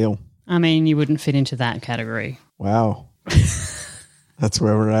not your deal? I mean, you wouldn't fit into that category. Wow. That's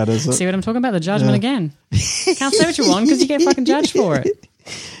where we're at, is it? See what I'm talking about? The judgment again. You can't say what you want because you get fucking judged for it.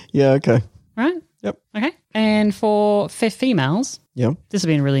 Yeah, okay. Right? Yep. Okay. And for females, Yeah. this will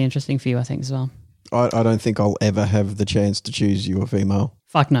be really interesting for you, I think, as well. I don't think I'll ever have the chance to choose you a female.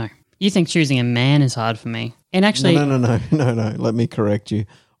 Fuck no. You think choosing a man is hard for me. And actually... No. Let me correct you.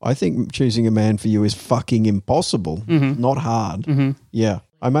 I think choosing a man for you is fucking impossible, not hard. Mm-hmm. Yeah.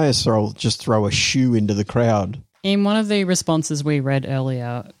 I may as well just throw a shoe into the crowd. In one of the responses we read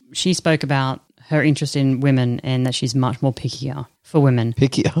earlier, she spoke about her interest in women and that she's much more pickier for women.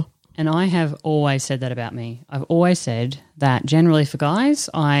 Pickier? And I have always said that about me. I've always said that generally for guys,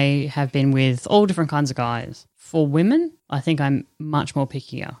 I have been with all different kinds of guys. For women, I think I'm much more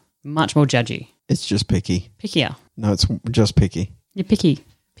pickier, much more judgy. It's just picky. Pickier. No, it's just picky. You're picky.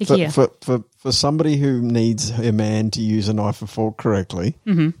 Pickier. For somebody who needs a man to use a knife and fork correctly,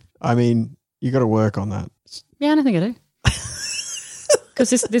 I mean, you got to work on that. Yeah, I don't think I do. Because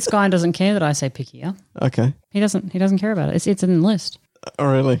this guy doesn't care that I say pickier. Okay. He doesn't care about it. It's in the list.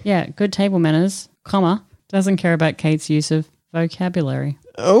 Oh, really? Yeah, good table manners, comma, doesn't care about Kate's use of vocabulary.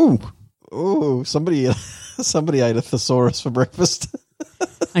 Oh, somebody ate a thesaurus for breakfast.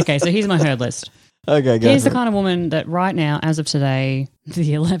 Okay, so here's my herd list. Okay, go. Here's the kind of woman that right now, as of today,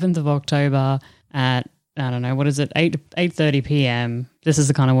 the 11th of October at, I don't know, what is it, 8:30 p.m., this is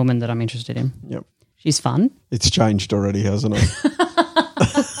the kind of woman that I'm interested in. Yep. She's fun. It's changed already, hasn't it?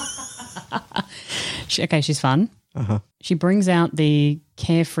 She's fun. Uh-huh. She brings out the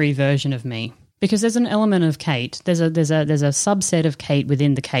carefree version of me because there's an element of Kate. There's a subset of Kate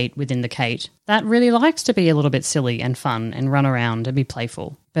within the Kate that really likes to be a little bit silly and fun and run around and be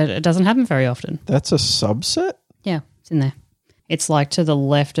playful, but it doesn't happen very often. That's a subset? Yeah, it's in there. It's like to the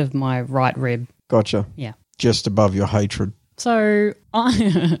left of my right rib. Gotcha. Yeah. Just above your hatred. So,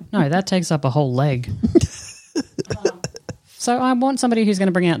 no, that takes up a whole leg. So I want somebody who's going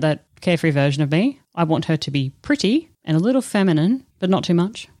to bring out that carefree version of me. I want her to be pretty and a little feminine, but not too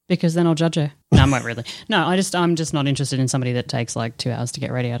much, because then I'll judge her. No, I won't really. No, I'm just not interested in somebody that takes like 2 hours to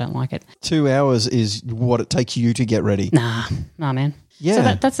get ready. I don't like it. 2 hours is what it takes you to get ready. Nah, man. Yeah.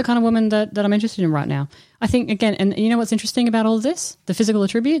 So that's the kind of woman that I'm interested in right now. I think, again, and you know what's interesting about all of this? The physical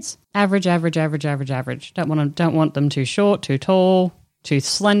attributes? Average. Don't want them too short, too tall, too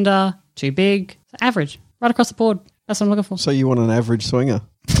slender, too big. Average. Right across the board. That's what I'm looking for. So you want an average swinger?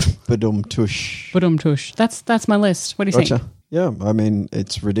 Badum tush. Badum tush. That's my list. What do you think? Yeah, I mean,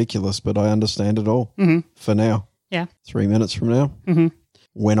 it's ridiculous, but I understand it all for now. Yeah. 3 minutes from now. Mm-hmm.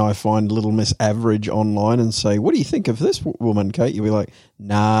 When I find Little Miss Average online and say, what do you think of this woman, Kate? You'll be like,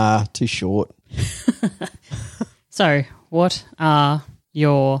 nah, too short. So, what are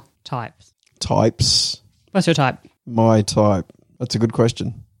your types? Types? What's your type? My type. That's a good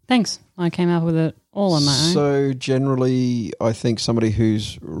question. Thanks. I came up with it all on my own. So generally, I think somebody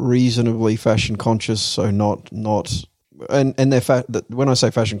who's reasonably fashion conscious, so not and they're when I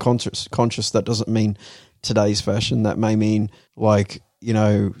say fashion conscious, that doesn't mean today's fashion. That may mean like, you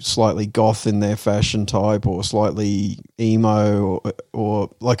know, slightly goth in their fashion type, or slightly emo,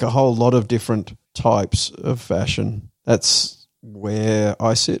 or like a whole lot of different types of fashion. That's where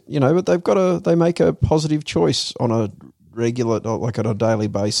I sit, you know. But they make a positive choice on a regular, like on a daily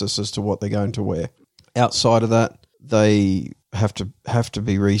basis, as to what they're going to wear. Outside of that, they have to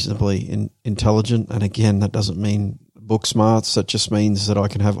be reasonably intelligent, and again, that doesn't mean book smarts. That just means that I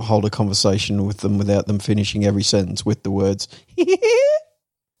can hold a conversation with them without them finishing every sentence with the words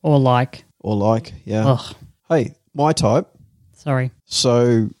or like. Yeah. Ugh. Hey, my type. Sorry.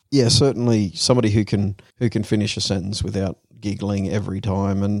 So yeah, certainly somebody who can finish a sentence without giggling every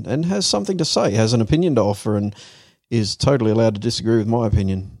time, and has something to say, has an opinion to offer, and is totally allowed to disagree with my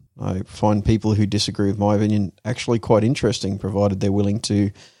opinion. I find people who disagree with my opinion actually quite interesting, provided they're willing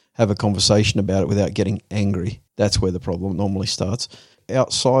to have a conversation about it without getting angry. That's where the problem normally starts.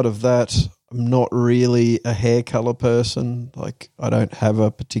 Outside of that, I'm not really a hair color person. Like, I don't have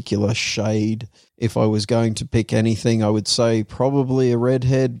a particular shade. If I was going to pick anything, I would say probably a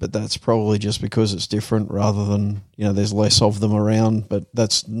redhead, but that's probably just because it's different rather than, you know, there's less of them around, but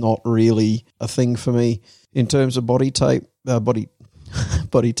that's not really a thing for me. In terms of body tape, or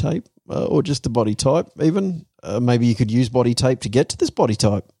just the body type even, maybe you could use body tape to get to this body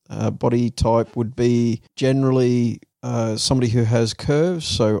type. Body type would be generally somebody who has curves,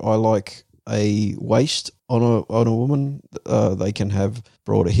 so I like a waist on a woman. They can have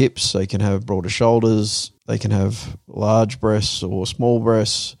broader hips, they can have broader shoulders, they can have large breasts or small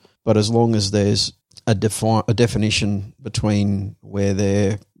breasts, but as long as there's a definition between where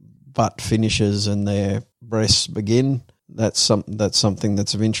their butt finishes and their breasts begin. That's something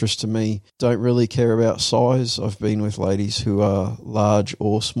that's of interest to me. Don't really care about size. I've been with ladies who are large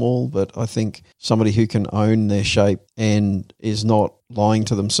or small, but I think somebody who can own their shape and is not lying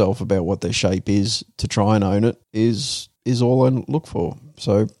to themselves about what their shape is to try and own it is all I look for.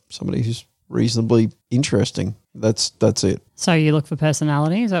 So somebody who's reasonably interesting. That's it. So you look for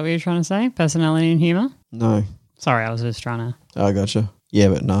personality? Is that what you're trying to say? Personality and humour? No. Sorry, I was just trying to... I gotcha. Yeah,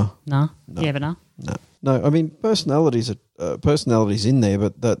 but no. No? Yeah, but no? No. I mean, personality's in there,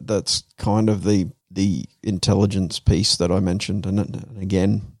 but that's kind of the intelligence piece that I mentioned. And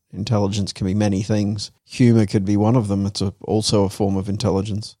again, intelligence can be many things. Humour could be one of them. It's also a form of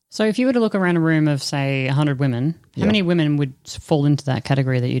intelligence. So if you were to look around a room of, say, 100 women, how many women would fall into that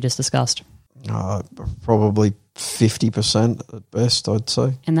category that you just discussed? Probably 50% at best, I'd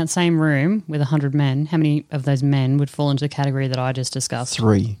say. In that same room with 100 men, how many of those men would fall into the category that I just discussed?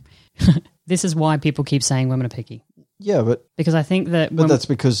 3. This is why people keep saying women are picky. Yeah, but... Because I think that... But that's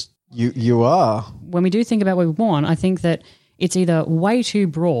because you are. When we do think about what we want, I think that it's either way too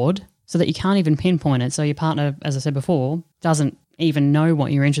broad so that you can't even pinpoint it, so your partner, as I said before, doesn't even know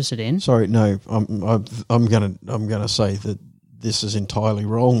what you're interested in. Sorry, no, I'm gonna say that this is entirely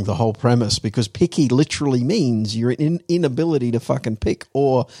wrong, the whole premise, because picky literally means your inability to fucking pick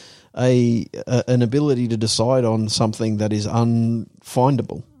or an ability to decide on something that is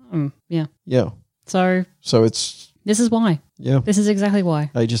unfindable. Yeah. Yeah. So it's... This is why. Yeah. This is exactly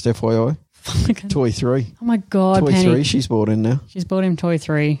why. Hey, just FYI. Toy 3. Oh my God, Toy Penny. 3 she's bought in now. She's bought him Toy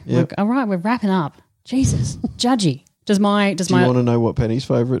 3. Yep. All right, we're wrapping up. Jesus. Judgy. Do you want to know what Penny's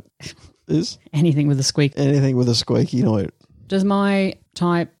favourite is? Anything with a squeak. Anything with a squeaky note. Does my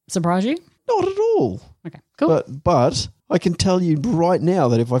type surprise you? Not at all. Okay, cool. But I can tell you right now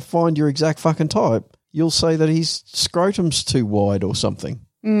that if I find your exact fucking type, you'll say that his scrotum's too wide or something.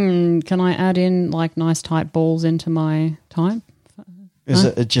 Can I add in like nice tight balls into my type? Is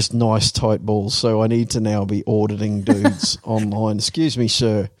it just nice tight balls? So I need to now be auditing dudes online. Excuse me,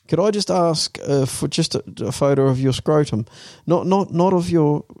 sir. Could I just ask for just a photo of your scrotum, not of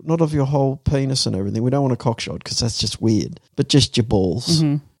your whole penis and everything? We don't want a cock shot because that's just weird. But just your balls.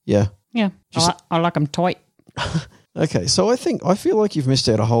 Mm-hmm. Yeah. Yeah. I like them tight. Okay, so I feel like you've missed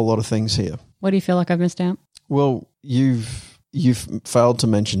out a whole lot of things here. What do you feel like I've missed out? Well, you've failed to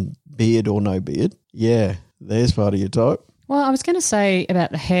mention beard or no beard. Yeah, there's part of your type. Well, I was going to say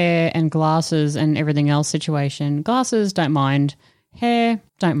about the hair and glasses and everything else situation. Glasses, don't mind. Hair,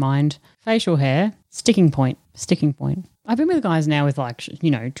 don't mind. Facial hair, sticking point. I've been with guys now with like,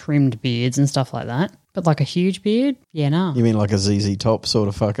 trimmed beards and stuff like that. But like a huge beard, yeah, nah. You mean like a ZZ Top sort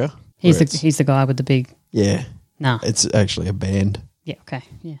of fucker? He's the guy with the big... Yeah. Nah. It's actually a band. Yeah, okay,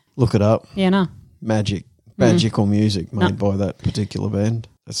 yeah. Look it up. Yeah, nah. Magical music made by that particular band.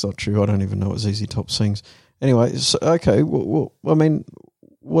 That's not true. I don't even know what ZZ Top sings. Anyway, so, okay. Well, I mean,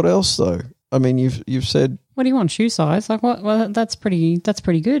 what else though? I mean, you've said. What do you want? Shoe size? Like what? Well, that's pretty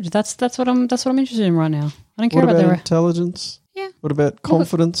good. That's what I'm interested in right now. I don't care about their intelligence. Yeah. What about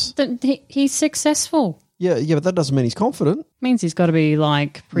confidence? He's successful. Yeah, but that doesn't mean he's confident. Means he's got to be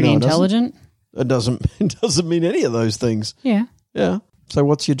like pretty intelligent. It doesn't mean any of those things. Yeah. Yeah. So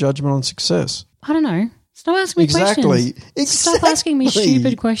what's your judgment on success? I don't know. Stop asking me questions. Exactly. Stop asking me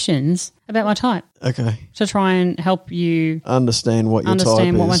stupid questions about my type. Okay. To try and help you understand what your type is.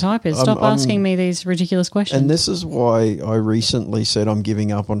 Understand what my type is. Stop asking me these ridiculous questions. And this is why I recently said I'm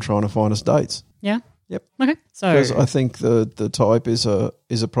giving up on trying to find us dates. Yeah? Yep. Okay. So because I think the type is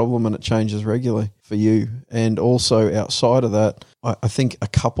a problem and it changes regularly for you. And also outside of that, I think a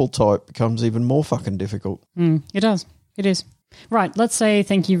couple type becomes even more fucking difficult. It does. It is. Right, let's say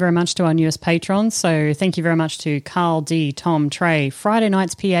thank you very much to our newest patrons. So thank you very much to Carl D, Tom, Trey, Friday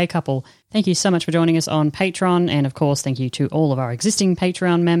Night's PA couple. Thank you so much for joining us on Patreon. And, of course, thank you to all of our existing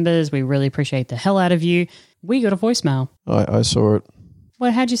Patreon members. We really appreciate the hell out of you. We got a voicemail. I saw it.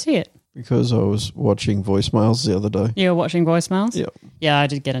 Well, how'd you see it? Because I was watching voicemails the other day. You were watching voicemails? Yeah. Yeah, I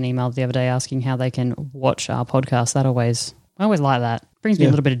did get an email the other day asking how they can watch our podcast. I always like that. Brings me a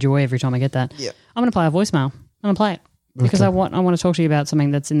little bit of joy every time I get that. Yeah. I'm going to play a voicemail. I'm going to play it. Because I want to talk to you about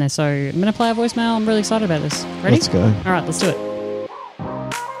something that's in there. So I'm going to play a voicemail. I'm really excited about this. Ready? Let's go. All right, let's do it.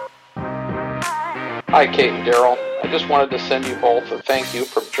 Hi, Kate and Daryl. I just wanted to send you both a thank you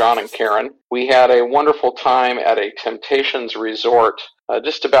from John and Karen. We had a wonderful time at a Temptations resort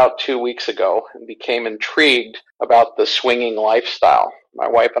just about 2 weeks ago and became intrigued about the swinging lifestyle. My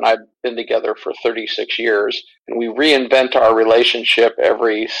wife and I have been together for 36 years, and we reinvent our relationship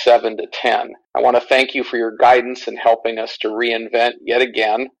every 7 to 10. I want to thank you for your guidance in helping us to reinvent yet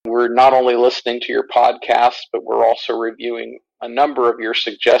again. We're not only listening to your podcast, but we're also reviewing a number of your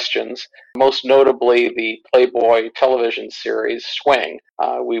suggestions, most notably the Playboy television series Swing.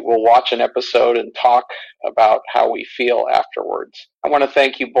 We will watch an episode and talk about how we feel afterwards. I want to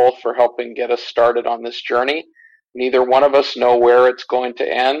thank you both for helping get us started on this journey. Neither one of us know where it's going to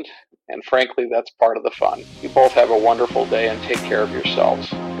end, and frankly, that's part of the fun. You both have a wonderful day and take care of yourselves.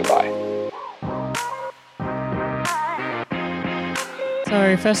 Goodbye.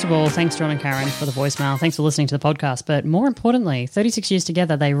 So, first of all, thanks, John and Karen, for the voicemail. Thanks for listening to the podcast. But more importantly, 36 years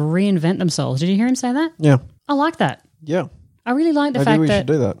together, they reinvent themselves. Did you hear him say that? Yeah. I like that. Yeah. I really like the Maybe fact we that... should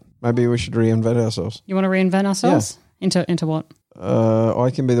do that. Maybe we should reinvent ourselves. You want to reinvent ourselves? Yeah. Into what?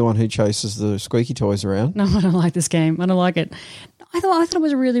 I can be the one who chases the squeaky toys around. No, I don't like this game. I don't like it. I thought it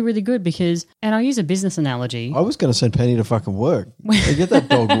was really, really good because, and I'll use a business analogy. I was going to send Penny to fucking work. You get that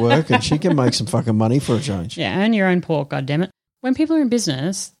dog work and she can make some fucking money for a change. Yeah, earn your own pork, goddammit. When people are in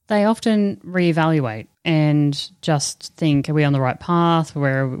business, they often reevaluate and just think, are we on the right path?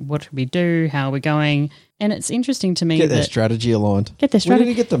 What should we do? How are we going? And it's interesting to me Get their strategy aligned. Get their strategy. We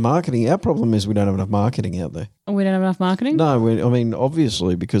need to get the marketing. Our problem is we don't have enough marketing out there. We don't have enough marketing? No,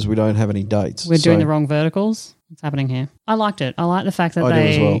 obviously, because we don't have any dates. We're doing the wrong verticals. What's happening here? I liked it. I like the fact that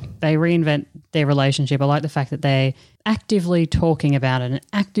they reinvent their relationship. I like the fact that they're actively talking about it and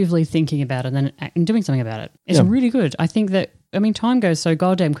actively thinking about it and doing something about it. It's really good. I think that, time goes so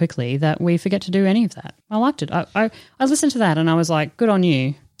goddamn quickly that we forget to do any of that. I liked it. I listened to that and I was like, good on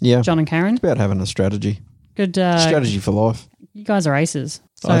you, John and Karen. It's about having a strategy. Good strategy for life. You guys are aces.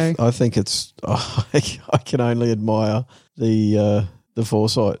 So I think it's. I can only admire the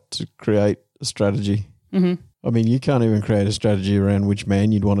foresight to create a strategy. Mm-hmm. You can't even create a strategy around which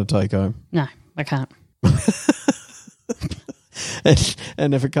man you'd want to take home. No, I can't.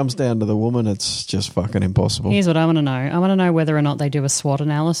 and if it comes down to the woman, it's just fucking impossible. Here's what I want to know. I want to know whether or not they do a SWOT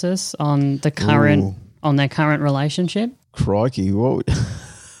analysis on their current relationship. Crikey, what?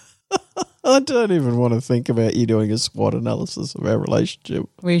 I don't even want to think about you doing a SWOT analysis of our relationship.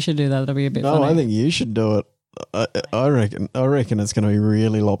 We should do that. That'll be a bit funny. No, I think you should do it. I reckon it's going to be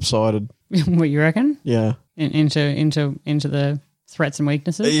really lopsided. What you reckon? Yeah. Into the threats and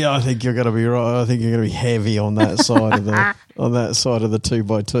weaknesses? Yeah, I think you're going to be right. I think you're going to be heavy on that side of the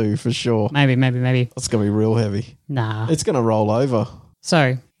 2x2 for sure. Maybe. It's going to be real heavy. Nah. It's going to roll over.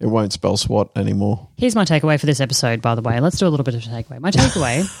 So it won't spell SWAT anymore. Here's my takeaway for this episode, by the way. Let's do a little bit of a takeaway.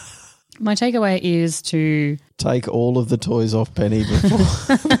 My takeaway is to take all of the toys off Penny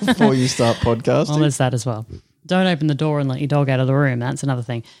before you start podcasting. Well, there's that as well. Don't open the door and let your dog out of the room. That's another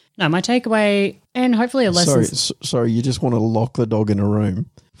thing. No, my takeaway, and hopefully a lesson. Sorry, you just want to lock the dog in a room.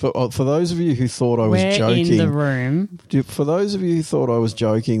 For those of you who thought I was joking. We're in the room. For those of you who thought I was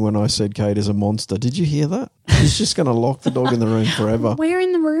joking when I said Kate is a monster, did you hear that? She's just going to lock the dog in the room forever. We're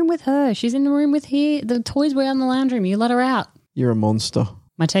in the room with her. She's in the room with here. The toys were out in the lounge room. You let her out. You're a monster.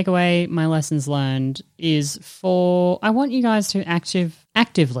 My takeaway, my lessons learned is I want you guys to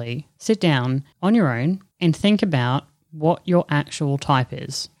actively sit down on your own and think about what your actual type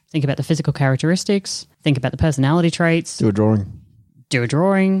is. Think about the physical characteristics. Think about the personality traits. Do a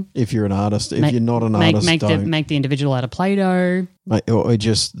drawing. If you're an artist. If you're not an artist, don't. Make the individual out of Play-Doh. Or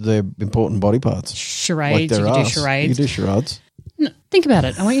just their important body parts. Charades. You can do charades. You can do charades. No, think about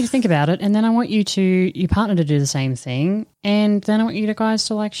it. I want you to think about it, and then I want your partner to do the same thing, and then I want you guys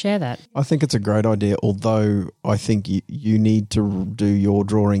to share that. I think it's a great idea, although I think you need to do your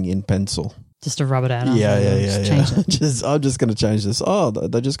drawing in pencil. Just to rub it out. Yeah. Change it. I'm just going to change this. Oh,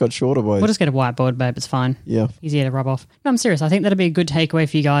 they just got shorter boys. We'll just get a whiteboard, babe. It's fine. Yeah. Easier to rub off. No, I'm serious. I think that'd be a good takeaway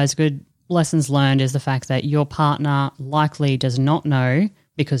for you guys. Good lessons learned is the fact that your partner likely does not know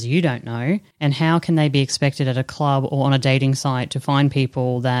because you don't know, and how can they be expected at a club or on a dating site to find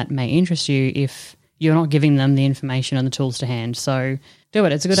people that may interest you if you're not giving them the information and the tools to hand? So do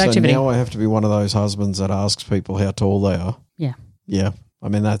it. It's a good activity. So now I have to be one of those husbands that asks people how tall they are. Yeah. Yeah.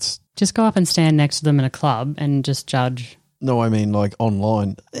 That's... Just go up and stand next to them in a club and just judge. No,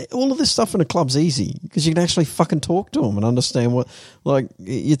 online. All of this stuff in a club's easy because you can actually fucking talk to them and understand what...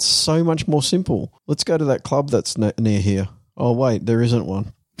 it's so much more simple. Let's go to that club that's near here. Oh, wait, there isn't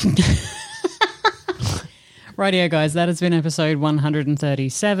one. Rightio, guys, that has been episode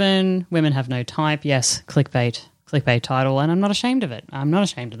 137. Women Have No Type. Yes, clickbait title, and I'm not ashamed of it. I'm not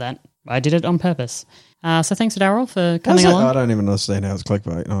ashamed of that. I did it on purpose. So thanks to Daryl for coming along. I don't even understand how it's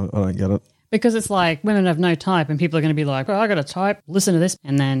clickbait. I don't get it. Because it's like women have no type, and people are going to be like, I got a type, listen to this,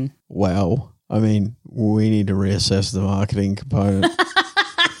 and then... Wow. We need to reassess the marketing component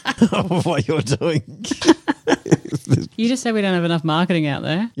of what you're doing. You just said we don't have enough marketing out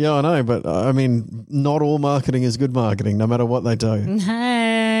there. Yeah, I know, but not all marketing is good marketing, no matter what they do.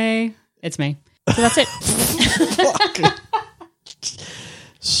 Hey, it's me. So that's it.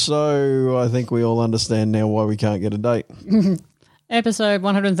 So I think we all understand now why we can't get a date. Episode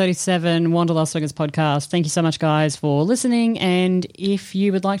 137, Wander Las Vegas podcast. Thank you so much, guys, for listening. And if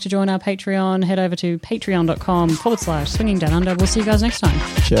you would like to join our Patreon, head over to patreon.com/swingingdownunder. We'll see you guys next time.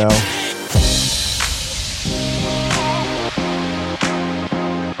 Ciao.